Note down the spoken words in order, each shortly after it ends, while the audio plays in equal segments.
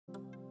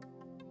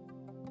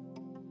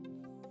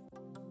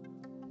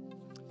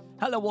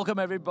Hello, welcome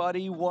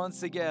everybody.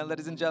 Once again,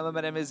 ladies and gentlemen, my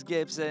name is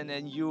Gibson,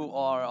 and you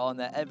are on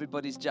the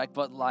Everybody's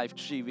Jackpot live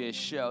trivia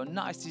show.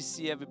 Nice to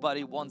see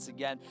everybody once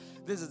again.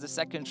 This is the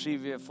second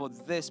trivia for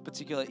this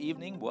particular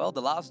evening. Well,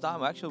 the last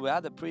time actually we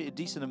had a pretty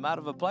decent amount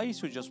of players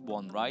who just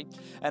won, right?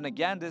 And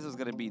again, this is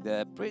going to be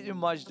pretty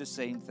much the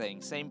same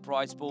thing, same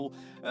prize pool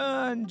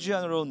and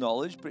general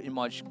knowledge, pretty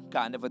much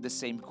kind of the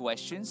same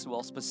questions.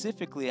 Well,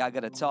 specifically, I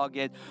got to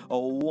target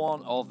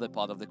one of the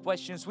part of the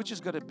questions, which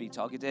is going to be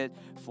targeted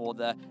for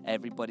the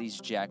Everybody's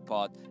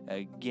Jackpot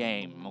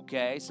game.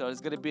 Okay, so it's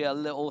going to be a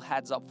little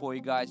heads up for you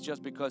guys,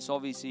 just because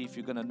obviously if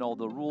you're going to know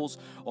the rules,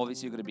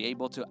 obviously you're going to be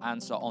able to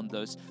answer on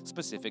those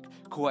specific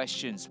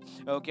questions.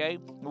 Okay,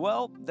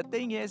 well, the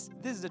thing is,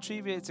 this is a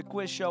trivia, it's a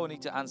quiz show. We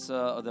need to answer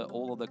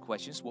all of the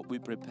questions what we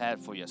prepared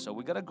for you. So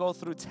we're going to go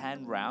through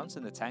 10 rounds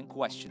and the 10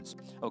 questions.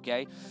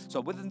 Okay,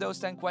 so within those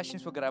 10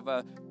 questions we're going to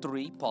have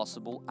 3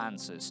 possible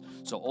answers.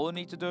 So all you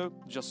need to do,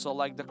 just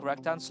select the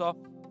correct answer,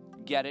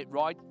 get it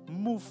right,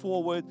 move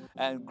forward,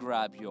 and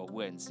grab your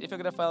wins. If you're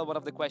gonna fail one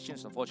of the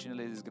questions,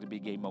 unfortunately, this is gonna be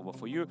game over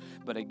for you.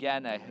 But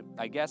again,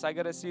 I guess I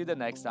gotta see you the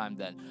next time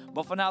then.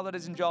 But for now,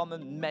 ladies and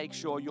gentlemen, make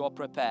sure you're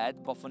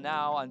prepared. But for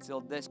now, until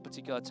this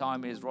particular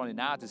time is running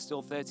out, there's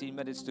still 13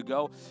 minutes to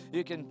go.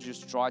 You can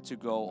just try to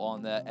go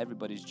on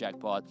Everybody's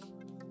Jackpot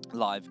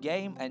live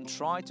game and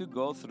try to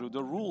go through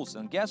the rules.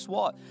 And guess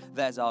what?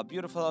 There's our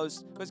beautiful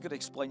host who's going to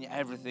explain you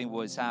everything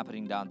what is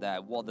happening down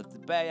there, what the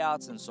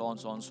payouts and so on,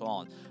 so on, so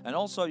on. And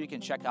also you can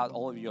check out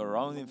all of your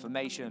own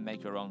information and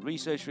make your own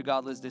research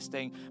regardless this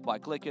thing by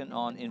clicking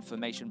on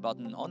information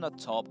button on the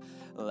top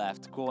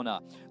left corner.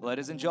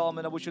 Ladies and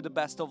gentlemen, I wish you the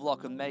best of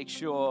luck and make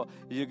sure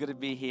you're going to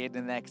be here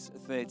the next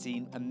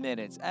 13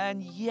 minutes.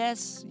 And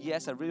yes,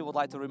 I really would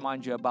like to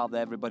remind you about the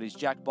Everybody's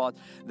Jackpot,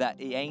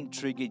 that it ain't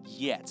triggered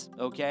yet,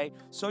 okay?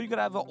 So you're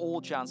gonna have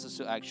all chances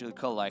to actually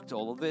collect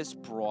all of this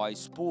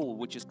prize pool,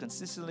 which is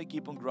consistently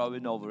keep on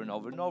growing over and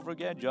over and over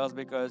again, just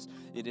because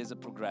it is a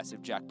progressive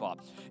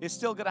jackpot. It's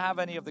still gonna have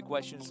any of the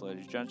questions,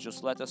 ladies and gents,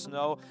 just let us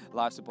know.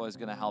 Live support is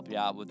gonna help you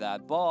out with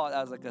that. But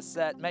as like I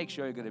said, make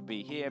sure you're gonna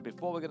be here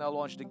before we're gonna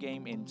launch the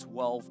game in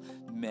 12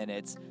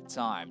 minutes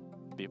time.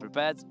 Be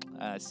prepared,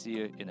 and I'll see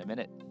you in a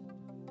minute.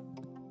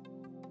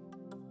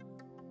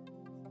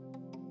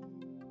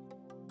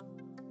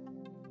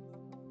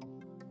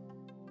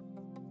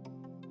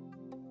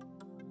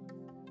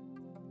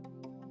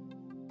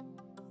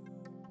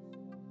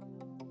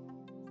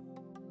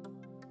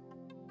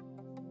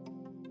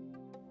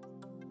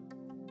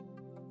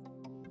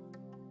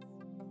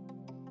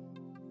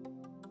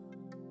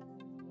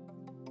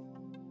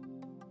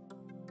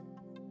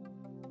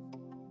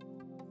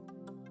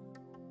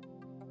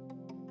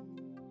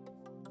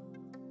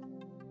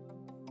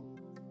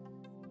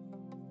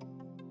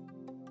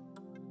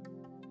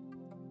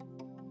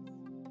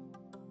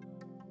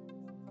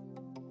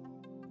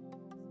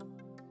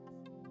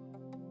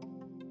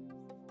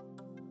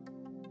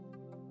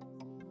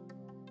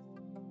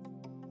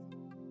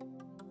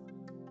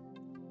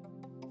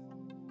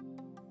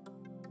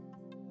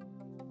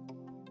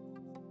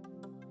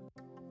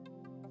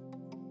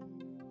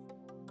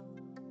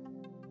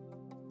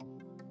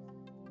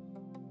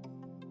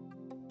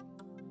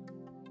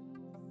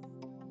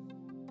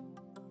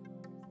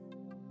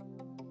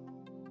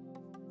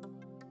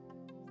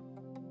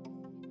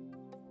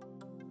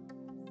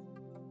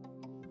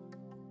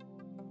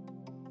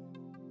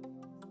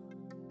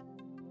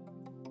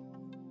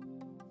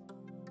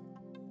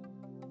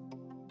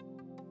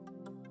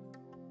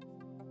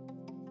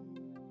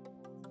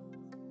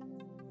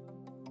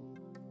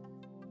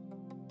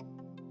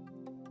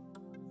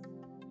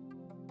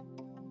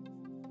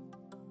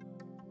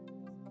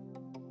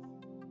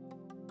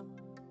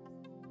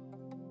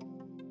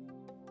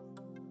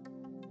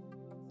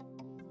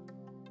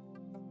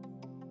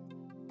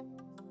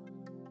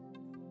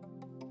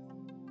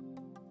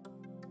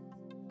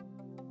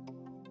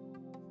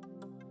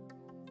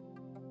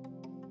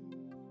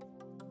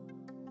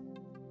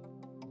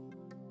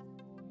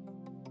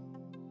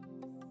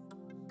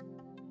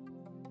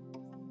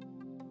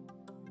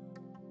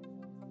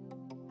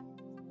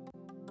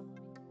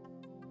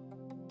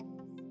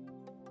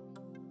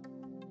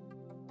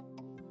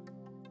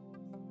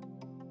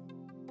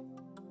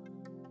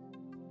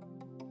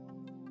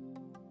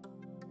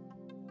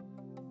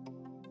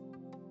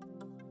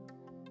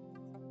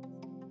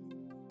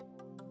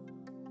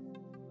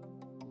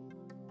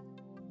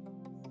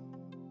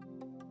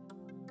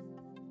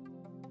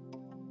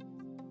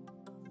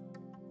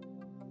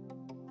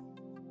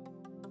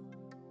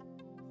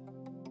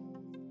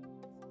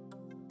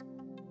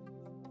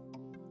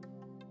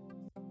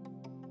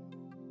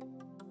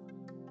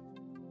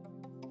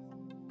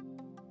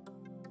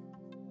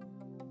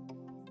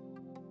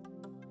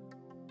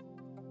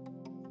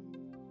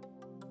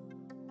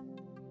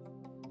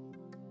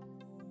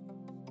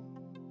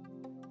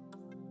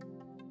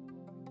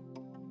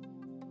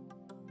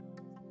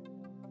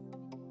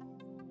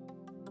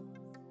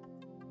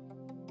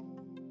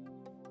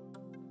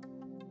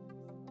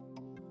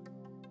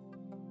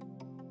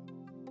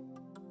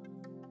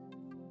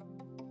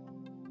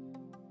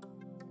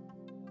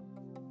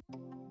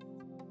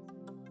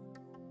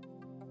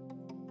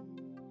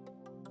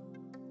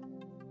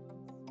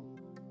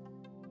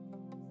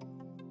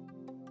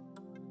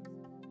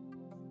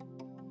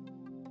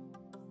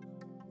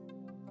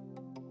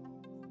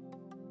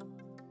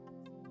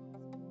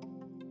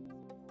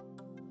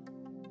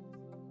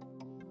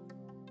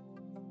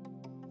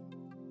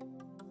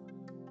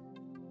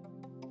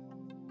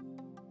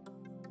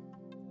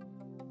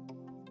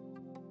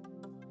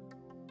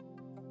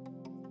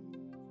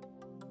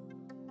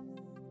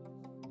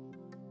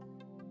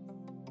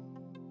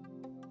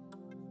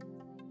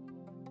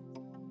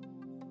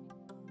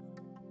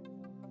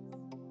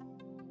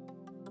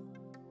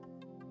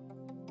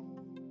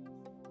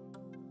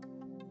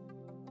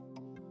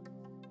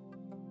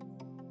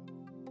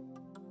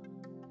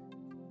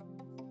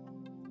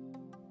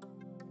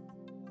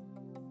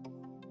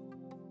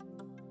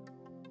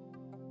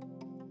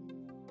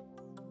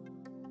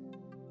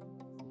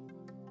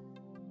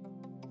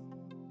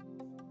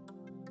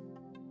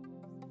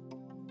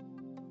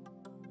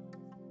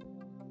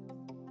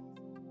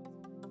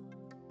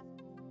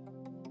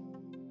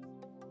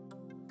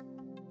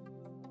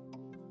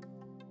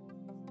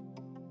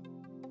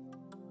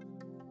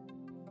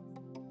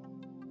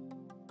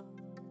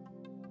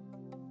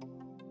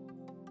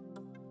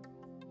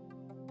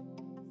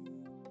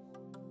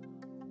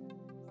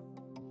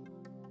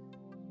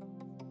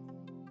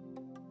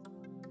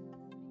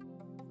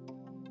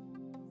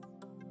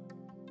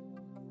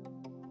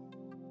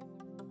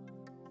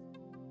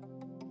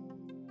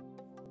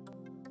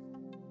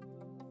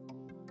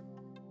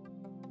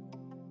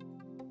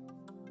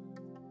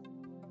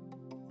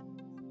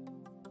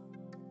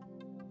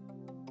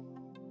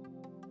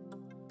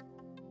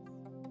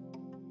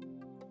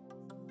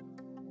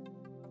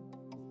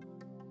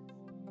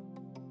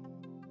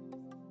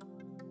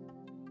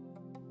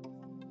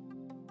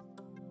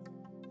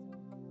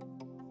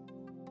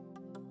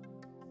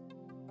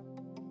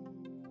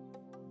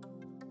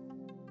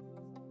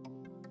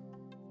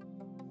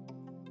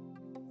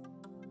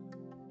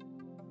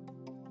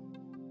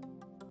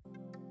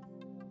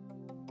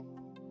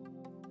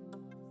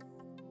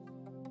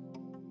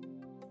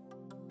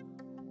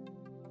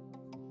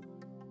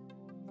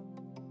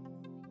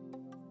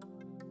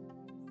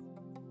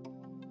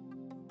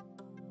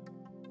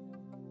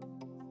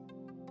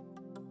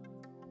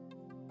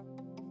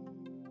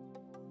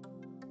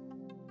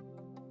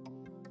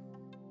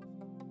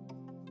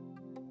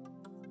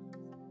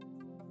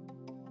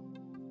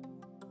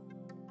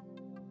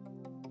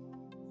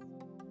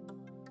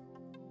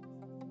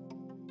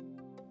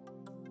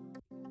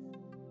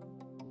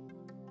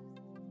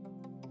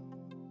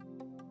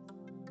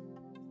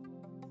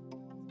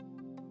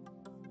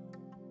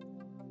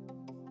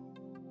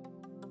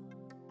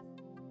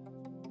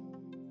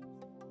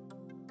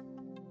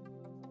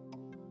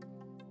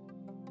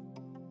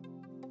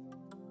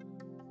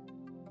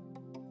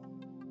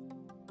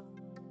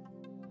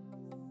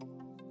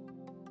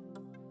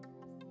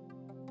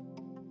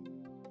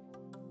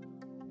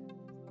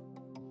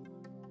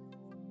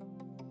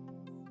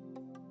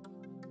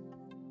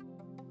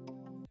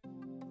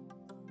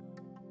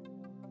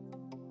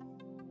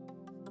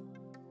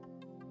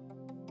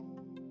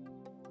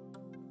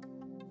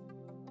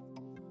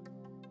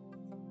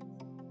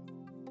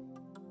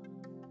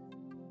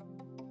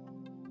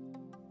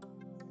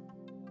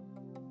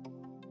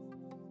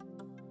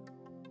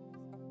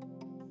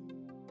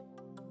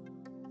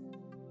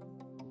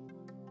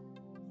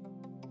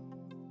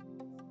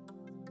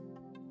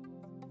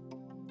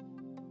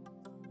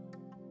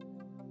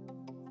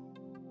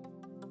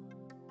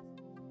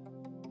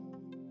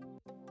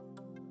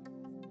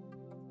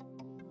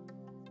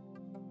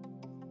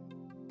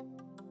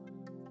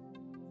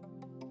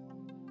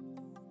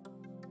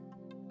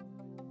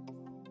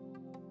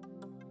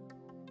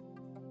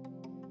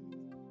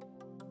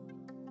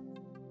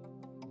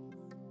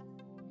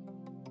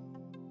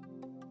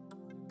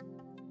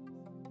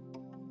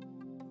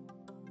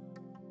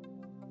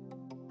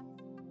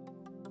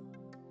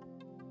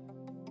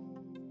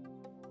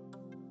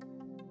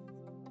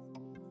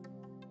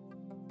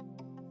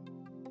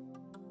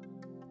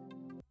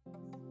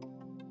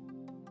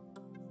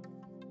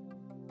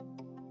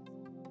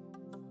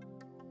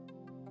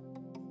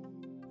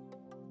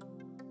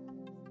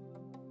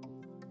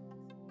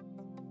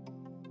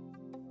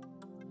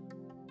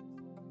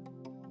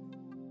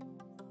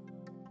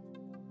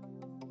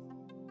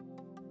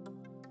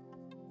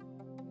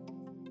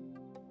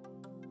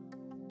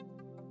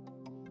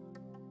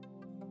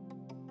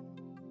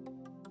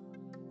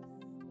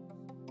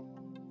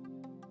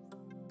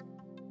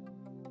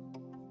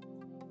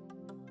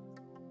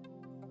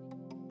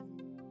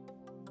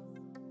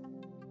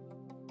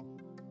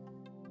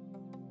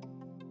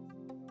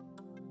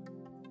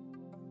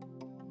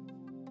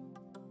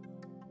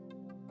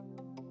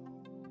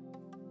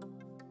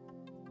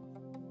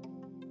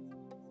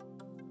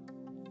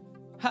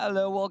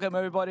 Hello, welcome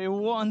everybody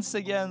once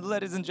again,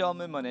 ladies and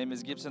gentlemen. My name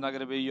is Gibson. I'm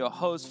going to be your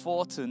host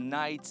for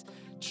tonight's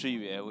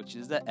trivia, which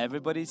is the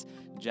Everybody's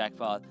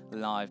Jackpot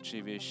live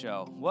trivia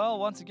show. Well,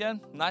 once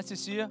again, nice to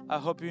see you. I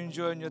hope you're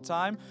enjoying your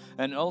time,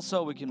 and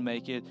also we can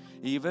make it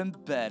even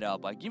better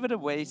by giving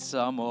away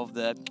some of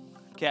the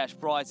cash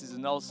prizes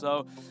and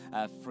also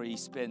a free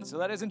spin. So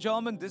ladies and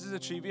gentlemen, this is a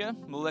trivia.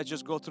 Let's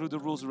just go through the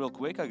rules real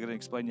quick. I'm going to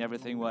explain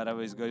everything,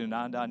 whatever is going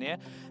on down here,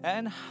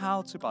 and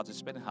how to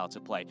participate and how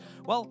to play.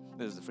 Well,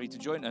 this is free to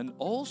join, and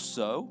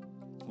also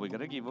we're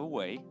going to give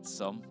away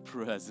some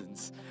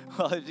presents.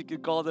 Well, if you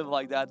could call them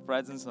like that,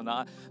 presents or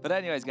not. But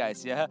anyways,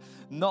 guys, yeah,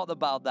 not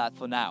about that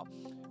for now.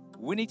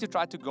 We need to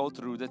try to go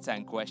through the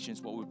 10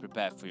 questions what we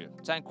prepared for you.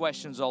 10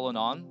 questions all in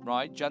on,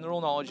 right? General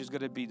knowledge is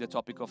going to be the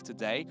topic of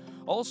today.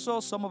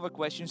 Also, some of the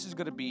questions is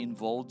going to be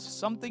involved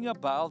something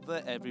about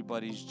the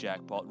Everybody's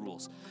Jackpot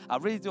rules. I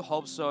really do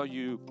hope so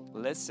you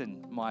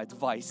listen my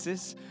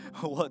advices,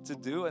 what to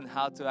do and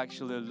how to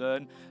actually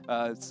learn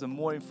some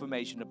more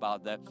information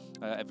about the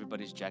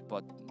Everybody's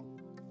Jackpot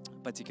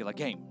particular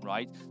game,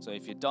 right? So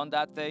if you've done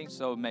that thing,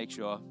 so make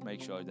sure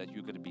that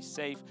you're going to be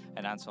safe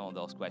and answer all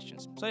those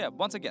questions. So yeah,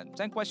 once again,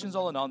 10 questions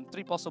all in on,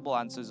 3 possible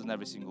answers on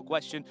every single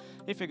question.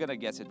 If you're going to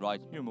get it right,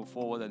 you move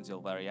forward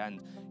until very end.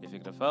 If you're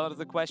going to fail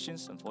the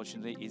questions,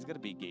 unfortunately, it's going to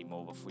be game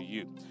over for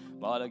you.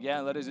 But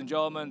again, ladies and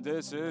gentlemen,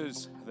 this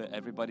is the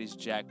Everybody's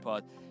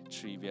Jackpot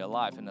Trivia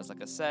Live. And as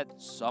like I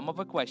said, some of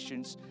the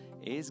questions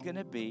is going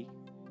to be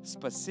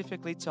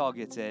specifically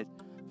targeted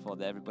for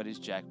the Everybody's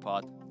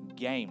Jackpot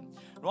game.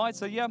 Right,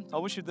 so yeah, I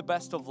wish you the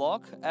best of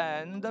luck,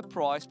 and the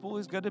prize pool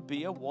is going to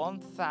be a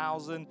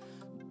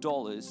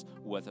 $1,000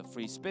 worth of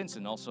free spins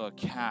and also a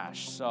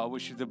cash. So I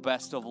wish you the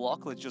best of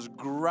luck. Let's just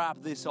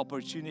grab this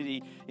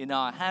opportunity in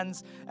our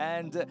hands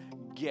and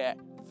get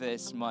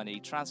this money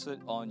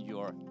transferred on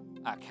your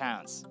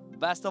accounts.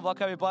 Best of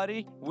luck,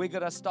 everybody. We're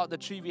going to start the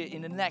trivia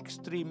in the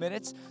next 3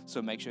 minutes, so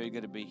make sure you're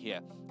going to be here.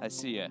 I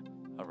see you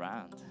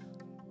around.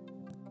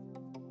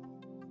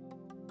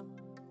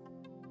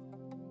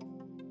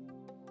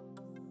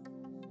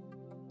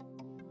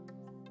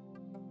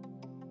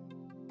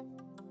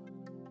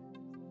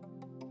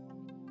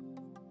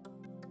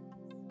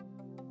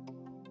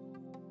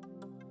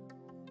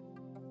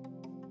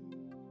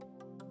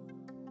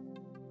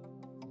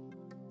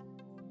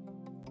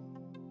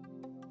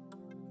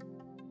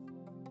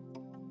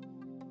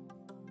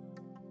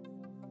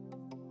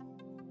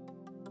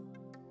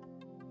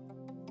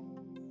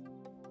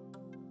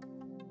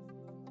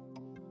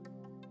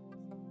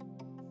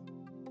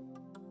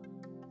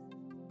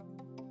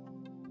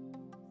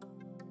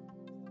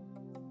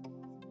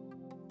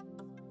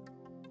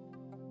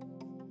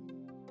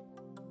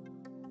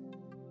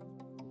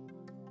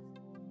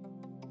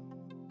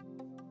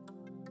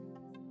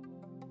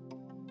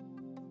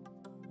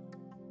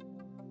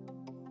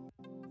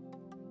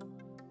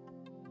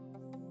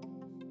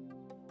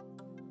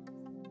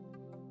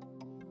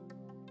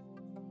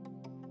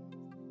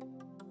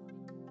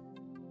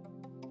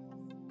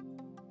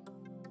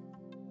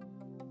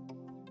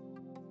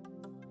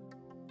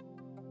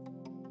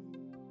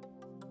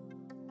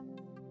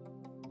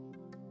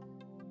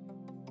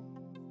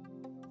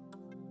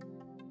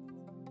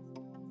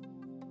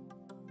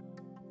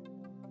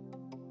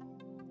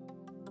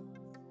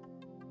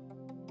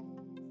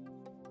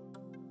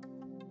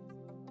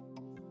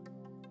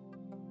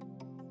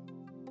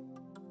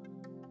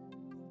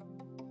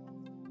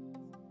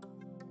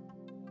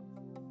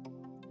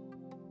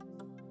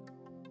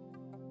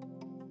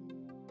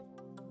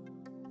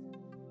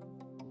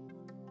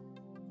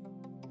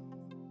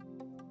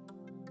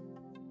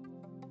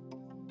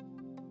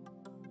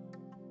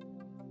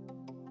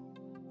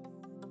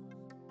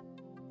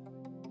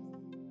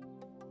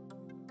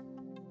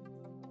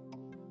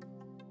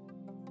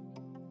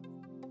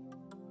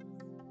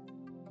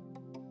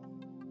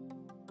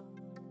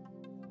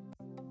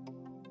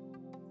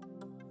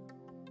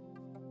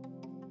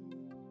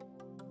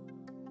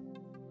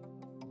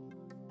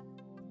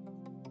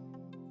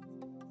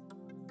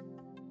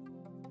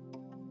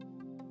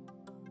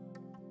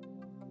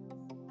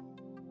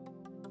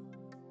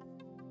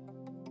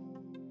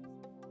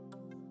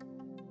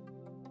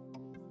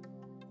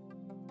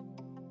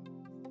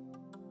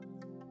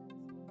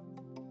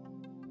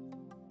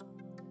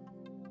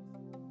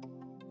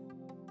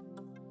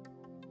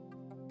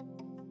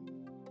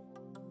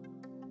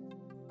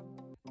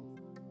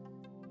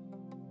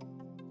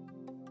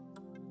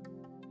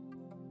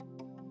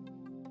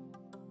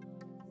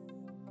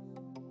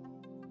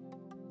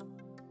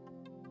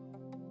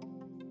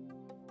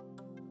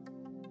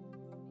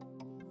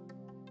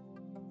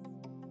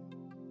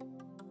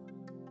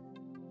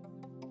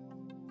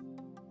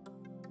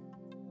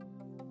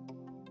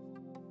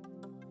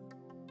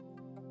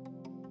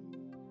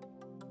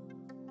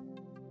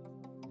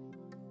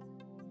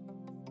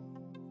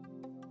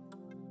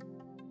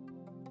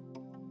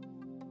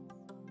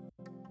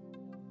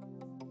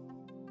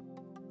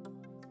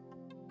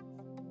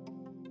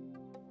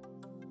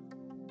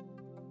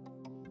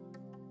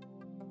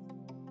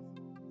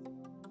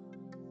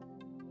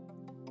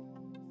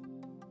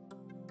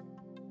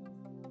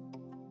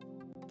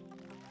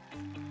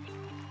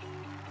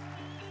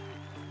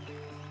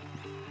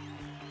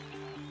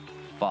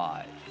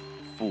 5,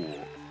 4,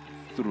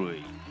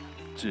 3,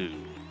 2,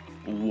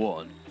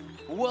 1.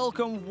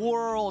 Welcome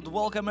world,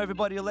 welcome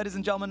everybody, ladies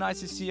and gentlemen,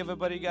 nice to see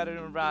everybody gathered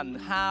around.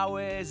 How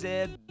has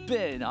it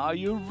been? Are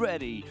you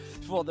ready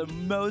for the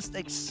most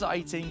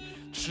exciting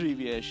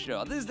trivia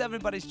show? This is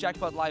everybody's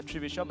Jackpot live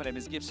trivia show. My name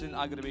is Gibson,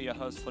 I'm going to be your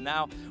host for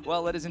now.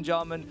 Well, ladies and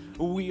gentlemen,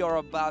 we are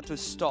about to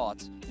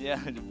start. Yeah,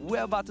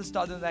 we're about to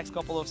start in the next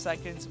couple of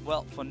seconds.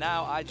 Well, for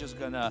now, I'm just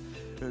gonna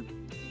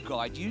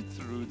guide you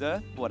through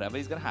the whatever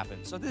is gonna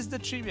happen. So this is the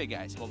trivia,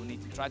 guys. Well, we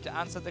need to try to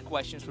answer the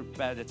questions,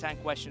 prepare the 10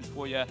 questions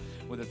for you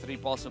with the 3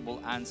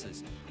 possible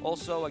answers.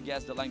 Also, I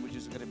guess the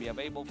languages are gonna be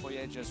available for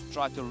you. Just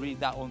try to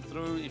read that one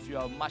through. If you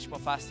are much more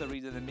faster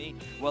reader than me,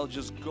 well,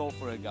 just go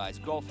for it, guys.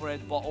 Go for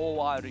it. But all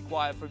I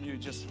require from you,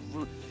 just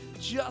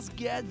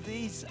get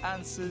these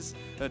answers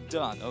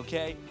done,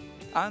 okay?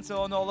 Answer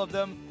on all of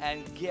them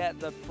and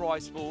get the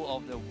prize pool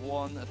of the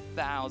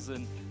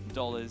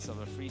 $1,000 of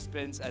the free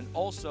spins and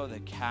also the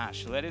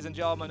cash. Ladies and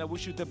gentlemen, I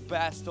wish you the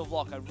best of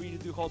luck. I really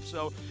do hope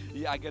so.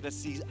 Yeah, I gotta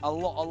see a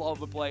lot of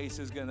the players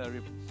who's gonna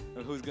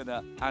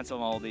answer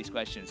all these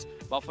questions.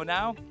 But for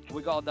now,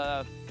 we got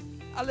a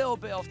little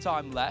bit of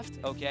time left,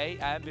 okay?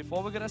 And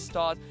before we're gonna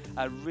start,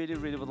 I really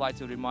would like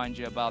to remind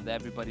you about the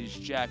Everybody's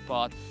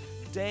Jackpot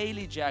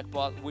daily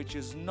jackpot, which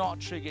is not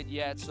triggered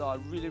yet, so I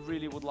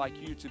really would like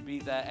you to be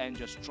there and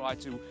just try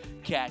to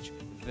catch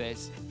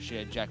this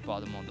shared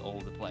jackpot among all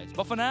the players.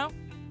 But for now,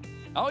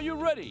 are you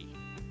ready?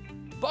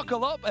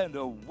 Buckle up and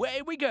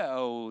away we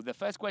go. The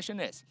first question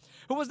is,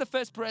 who was the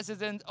first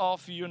president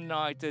of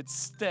United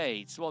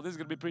States? Well, this is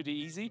gonna be pretty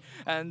easy,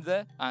 and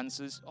the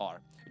answers are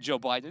Joe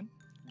Biden,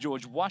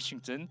 George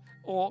Washington,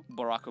 or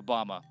Barack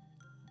Obama.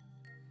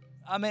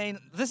 I mean,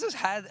 this is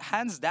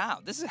hands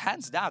down. This is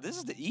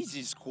the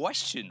easiest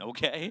question,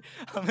 okay?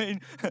 I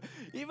mean,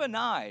 even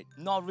I,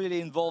 not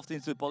really involved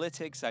into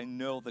politics, I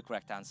know the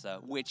correct answer,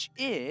 which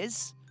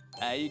is,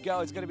 there you go,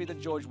 it's going to be the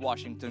George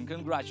Washington.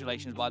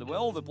 Congratulations, by the way,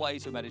 all the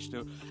players who managed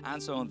to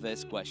answer on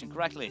this question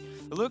correctly.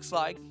 It looks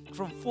like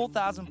from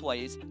 4,000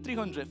 players,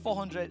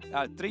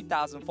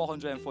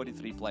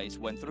 3,443 players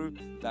went through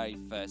the very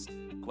first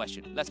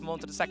question. Let's move on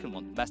to the second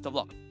one. Best of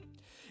luck.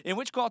 In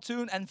which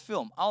cartoon and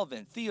film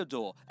Alvin,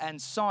 Theodore,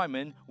 and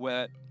Simon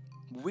were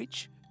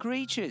which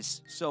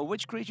creatures? So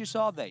which creatures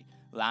are they?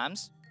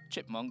 Lambs,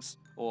 chipmunks,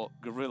 or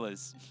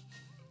gorillas?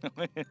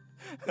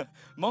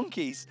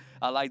 Monkeys.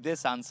 I like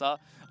this answer.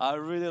 I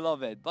really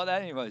love it. But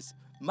anyways,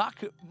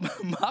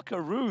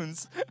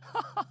 macaroons.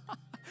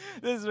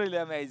 This is really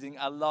amazing.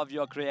 I love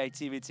your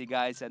creativity,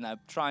 guys, and I'm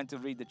trying to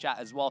read the chat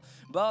as well.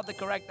 But the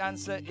correct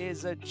answer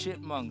is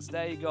chipmunks.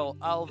 There you go,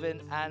 Alvin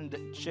and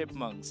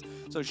chipmunks.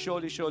 So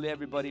surely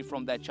everybody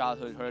from their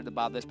childhood heard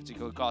about this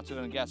particular cartoon.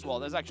 And guess what?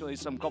 There's actually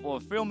some couple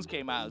of films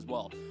came out as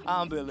well.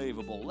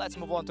 Unbelievable. Let's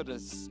move on to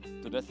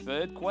the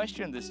third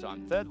question this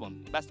time. Third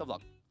one. Best of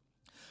luck.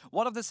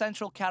 One of the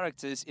central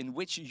characters in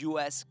which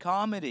US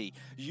comedy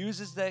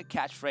uses the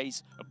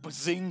catchphrase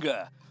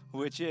bazinga,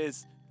 which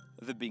is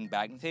The Big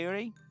Bang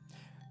Theory,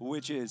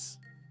 which is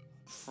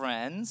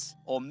Friends,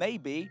 or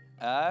maybe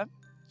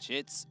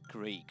Schitt's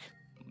Creek.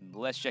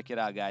 Let's check it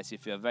out, guys,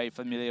 if you're very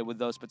familiar with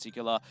those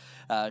particular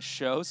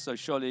shows, so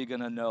surely you're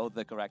gonna know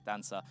the correct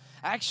answer.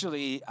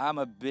 Actually, I'm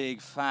a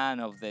big fan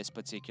of this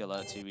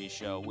particular TV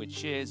show,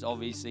 which is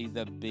obviously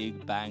The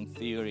Big Bang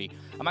Theory.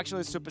 I'm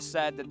actually super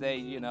sad that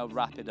they,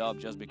 wrap it up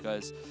just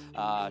because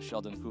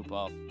Sheldon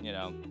Cooper,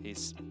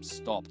 he's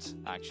stopped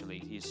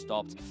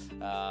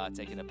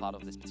taking a part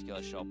of this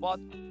particular show. But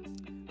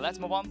let's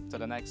move on to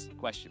the next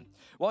question.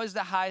 What is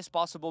the highest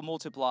possible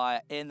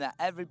multiplier in the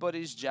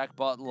Everybody's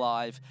Jackpot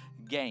live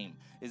game?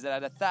 Is it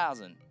at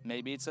 1,000?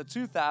 Maybe it's a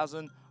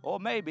 2,000, or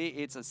maybe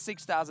it's a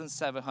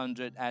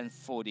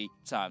 6,740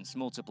 times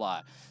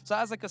multiplier. So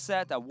as like I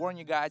said, I warn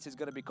you guys, it's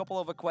going to be a couple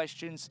of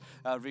questions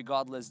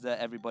regardless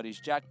the Everybody's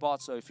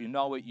Jackpot. So if you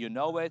know it, you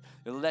know it.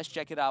 Let's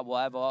check it out.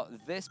 However,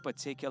 this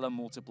particular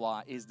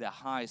multiplier is the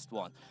highest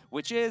one,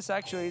 which is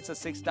actually it's a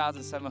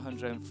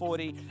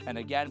 6,740. And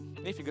again,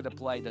 if you're going to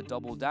play the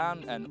double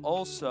down, and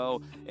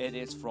also it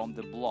is from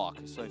the block.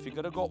 So if you're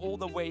going to go all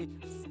the way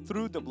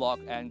through the block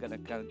and going to,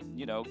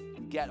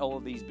 get all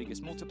of these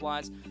biggest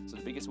multipliers, so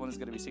the biggest one is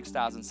going to be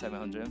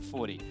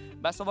 6,740.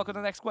 Best of luck on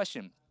the next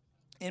question.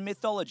 In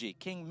mythology,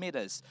 King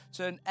Midas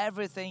turned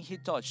everything he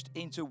touched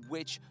into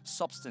which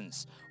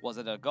substance? Was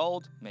it a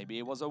gold? Maybe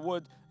it was a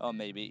wood, or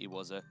maybe it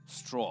was a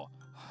straw.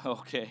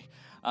 Okay,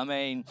 I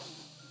mean,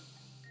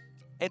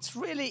 it's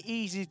really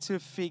easy to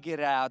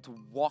figure out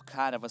what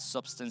kind of a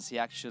substance he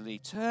actually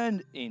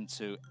turned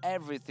into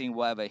everything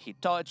wherever he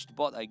touched,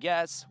 but I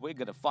guess we're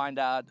gonna find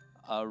out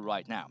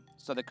right now.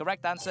 So the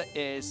correct answer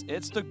is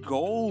it's the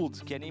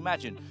gold. Can you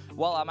imagine?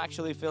 Well, I'm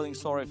actually feeling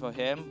sorry for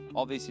him.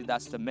 Obviously,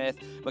 that's the myth.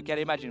 But can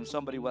you imagine if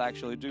somebody would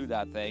actually do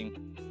that thing?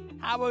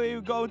 How about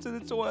you go to the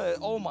toilet?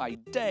 Oh my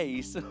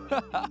days.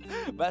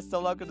 Best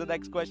of luck with the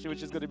next question,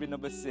 which is going to be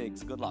number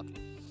 6. Good luck.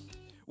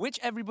 Which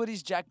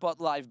Everybody's Jackpot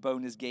live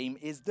bonus game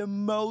is the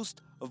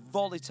most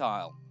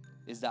volatile?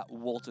 Is that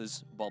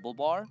Walter's Bubble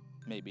Bar?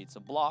 Maybe it's a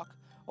block.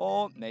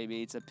 or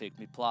maybe it's a Pick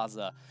Me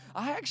Plaza.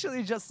 I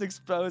actually just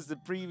exposed the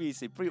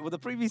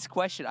previous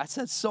question. I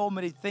said so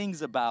many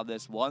things about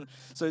this one,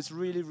 so it's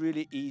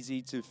really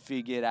easy to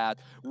figure out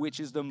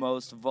which is the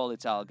most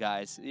volatile,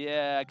 guys.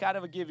 Yeah, I kind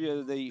of give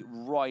you the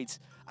right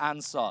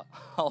answer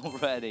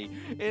already.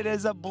 It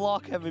is a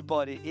block,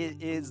 everybody.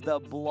 It is the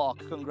block.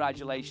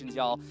 Congratulations,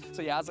 y'all.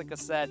 So yeah, as like I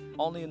said,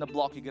 only in the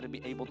block you're going to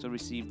be able to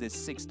receive this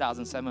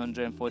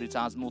 6,740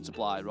 times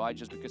multiplier, right?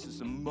 Just because it's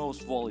the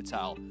most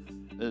volatile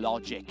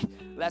logic.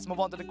 Let's move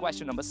on to the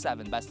question number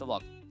 7. Best of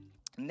luck.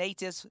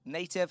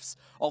 Natives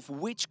of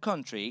which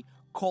country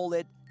call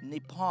it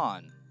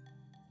Nippon?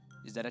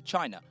 Is that a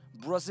China,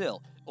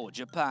 Brazil, or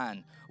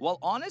Japan? Well,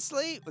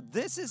 honestly,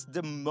 this is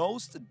the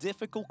most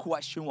difficult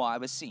question I've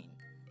ever seen.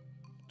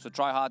 So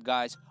try hard,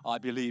 guys. I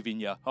believe in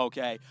you,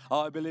 okay?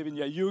 I believe in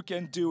you. You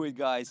can do it,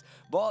 guys.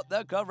 But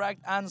the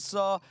correct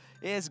answer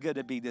is going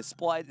to be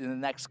displayed in the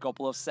next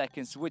couple of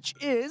seconds, which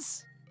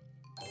is...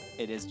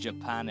 It is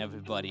Japan,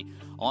 everybody.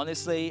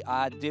 Honestly,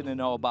 I didn't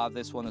know about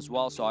this one as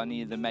well, so I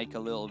needed to make a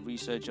little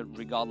research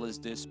regardless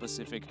this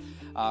specific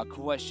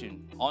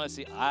question.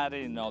 Honestly, I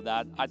didn't know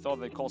that. I thought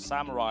they called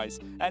samurais.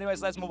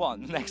 Anyways, let's move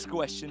on. Next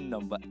question,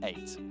 number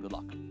 8. Good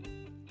luck.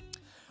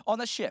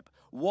 On a ship,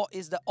 what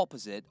is the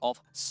opposite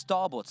of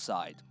starboard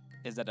side?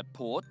 Is that a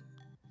port,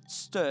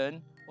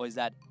 stern, or is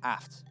that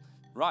aft?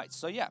 Right,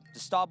 so yeah, the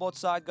starboard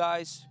side,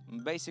 guys,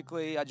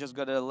 basically I just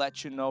gotta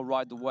let you know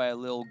right away a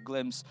little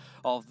glimpse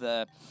of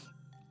the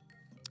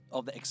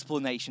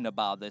explanation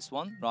about this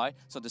one, right?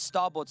 So the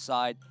starboard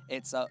side,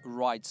 it's a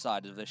right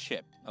side of the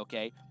ship,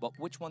 okay? But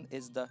which one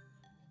is the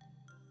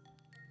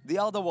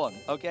other one,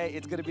 okay?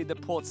 It's gonna be the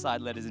port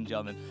side, ladies and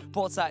gentlemen.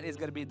 Port side is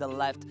gonna be the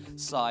left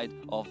side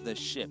of the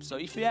ship. So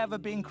if you ever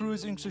been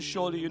cruising, so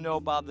surely you know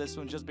about this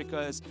one, just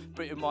because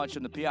pretty much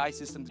on the PI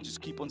system they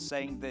just keep on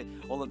saying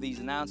all of these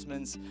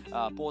announcements,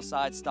 port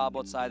side,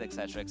 starboard side,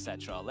 etc,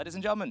 etc. Ladies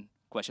and gentlemen,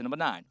 question number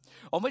 9.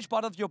 On which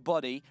part of your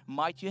body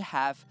might you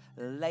have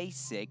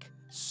LASIK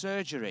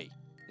surgery?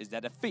 Is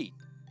that a feet?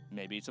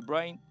 Maybe it's a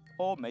brain,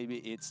 or maybe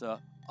it's a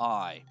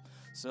eye.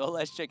 So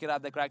let's check it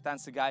out, the correct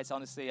answer, guys.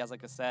 Honestly, as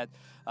like I said,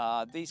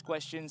 these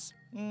questions,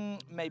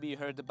 maybe you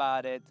heard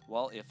about it.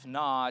 Well, if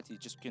not, you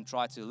just can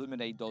try to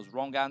eliminate those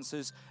wrong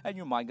answers and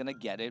you might gonna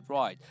get it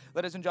right.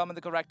 Ladies and gentlemen,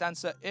 the correct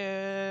answer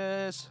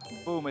is,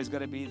 boom, it's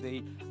gonna be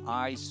the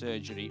eye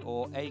surgery,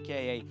 or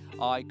aka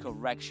eye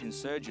correction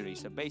surgery.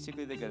 So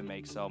basically they're gonna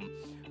make some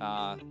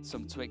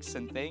tweaks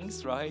and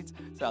things, right?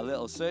 So a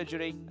little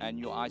surgery and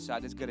your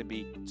eyesight is gonna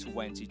be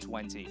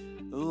 20/20.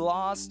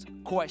 Last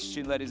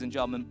question, ladies and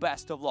gentlemen,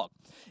 best of luck.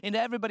 In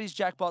Everybody's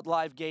Jackpot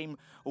live game,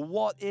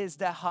 what is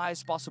the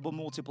highest possible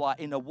multiplier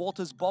in a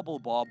Waters Bubble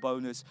Bar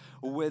bonus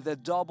with a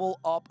double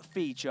up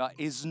feature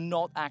is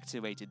not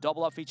activated?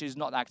 Double up feature is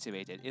not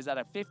activated. Is that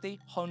a 50,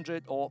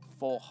 100, or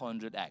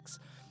 400x?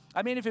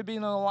 I mean, if you've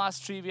been on the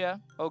last trivia,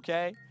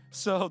 okay,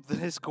 so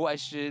this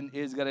question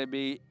is gonna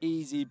be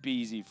easy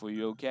peasy for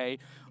you, okay?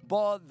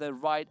 But the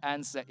right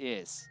answer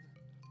is...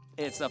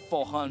 it's a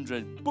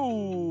 400.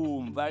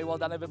 Boom! Very well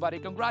done, everybody.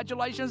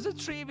 Congratulations, the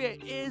trivia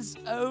is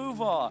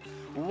over.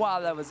 Wow,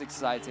 that was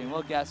exciting.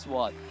 Well, guess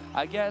what?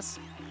 I guess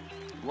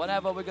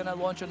whenever we're gonna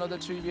launch another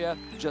trivia,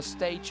 just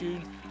stay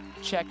tuned.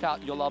 Check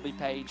out your lobby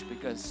page,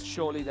 because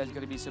surely there's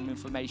gonna be some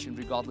information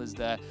regardless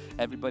the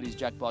Everybody's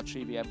Jackpot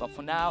trivia. But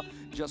for now,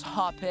 just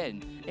hop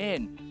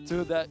in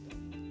to the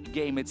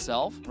game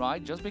itself,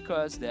 right? Just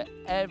because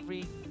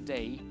every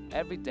day,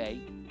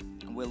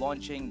 we're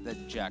launching the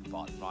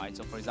jackpot, right?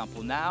 So for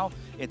example, now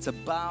it's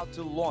about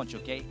to launch,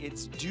 okay?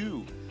 It's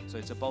due. So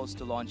it's supposed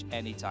to launch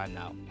anytime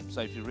now.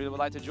 So if you really would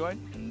like to join,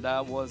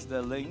 that was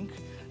the link.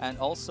 And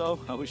also,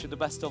 I wish you the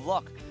best of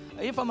luck.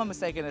 If I'm not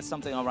mistaken, it's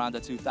something around the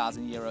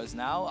 2,000 euros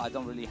now. I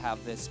don't really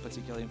have this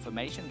particular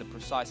information, the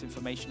precise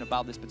information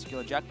about this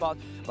particular jackpot.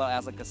 But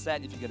as like I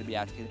said, if you're going to be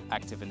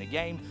active in the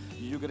game,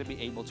 you're going to be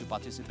able to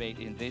participate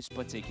in this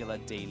particular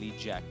daily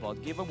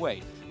jackpot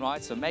giveaway,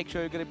 right? So make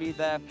sure you're going to be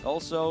there.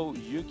 Also,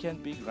 you can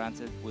be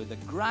granted with a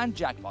grand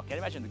jackpot. Can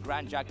you imagine the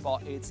grand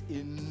jackpot? It's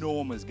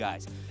enormous,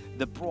 guys.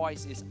 The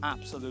price is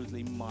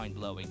absolutely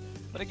mind-blowing.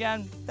 But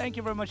again, thank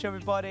you very much,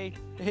 everybody.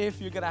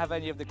 If you're going to have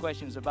any of the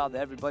questions about the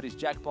Everybody's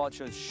Jackpot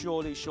show,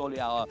 surely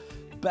our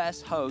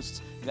best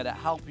hosts are going to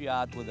help you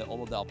out with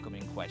all of the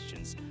upcoming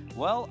questions.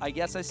 Well, I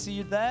guess I see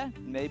you there.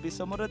 Maybe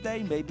some other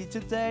day, maybe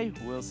today.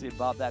 We'll see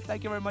about that.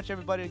 Thank you very much,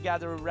 everybody, to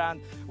gather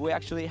around. We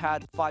actually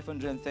had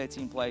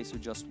 513 players who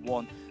just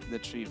won the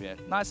trivia.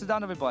 Nicely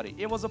done, everybody.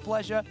 It was a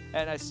pleasure,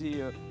 and I see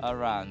you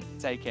around.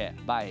 Take care.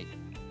 Bye.